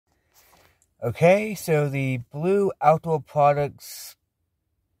Okay, so the blue outdoor products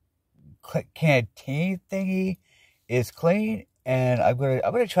canteen thingy is clean, and I'm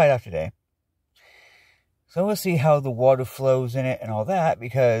gonna try it out today. So we'll see how the water flows in it and all that,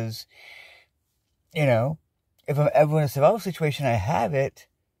 because if I'm ever in a survival situation, I have it,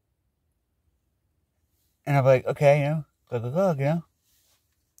 and I'm like, okay, glug,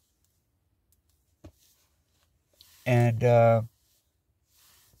 and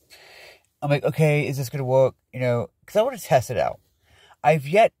I'm like, okay, is this gonna work? Because I want to test it out. I've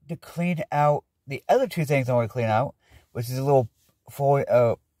yet to clean out the other two things I want to clean out, which is a little one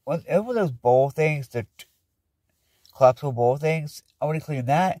of those bowl things, the collapsible bowl things. I want to clean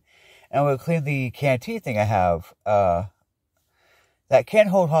that, and I want to clean the canteen thing I have. That can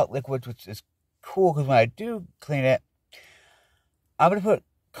hold hot liquids, which is cool because when I do clean it, I'm gonna put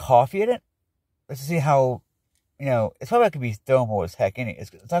coffee in it just to see how. It's probably not gonna be thermal as heck.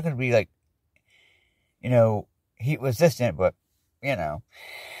 It's not gonna be like, heat resistant, but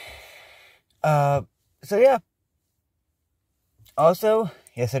so yeah. Also,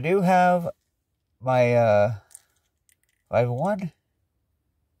 yes, I do have my 501.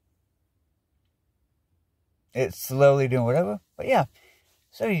 It's slowly doing whatever, but yeah.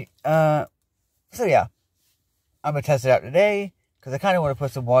 So yeah, I'm gonna test it out today because I kind of want to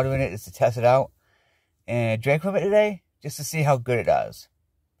put some water in it just to test it out and drink from it today just to see how good it does.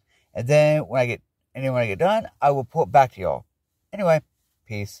 And then when I get done, I will put it back to y'all. Anyway,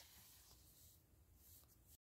 peace.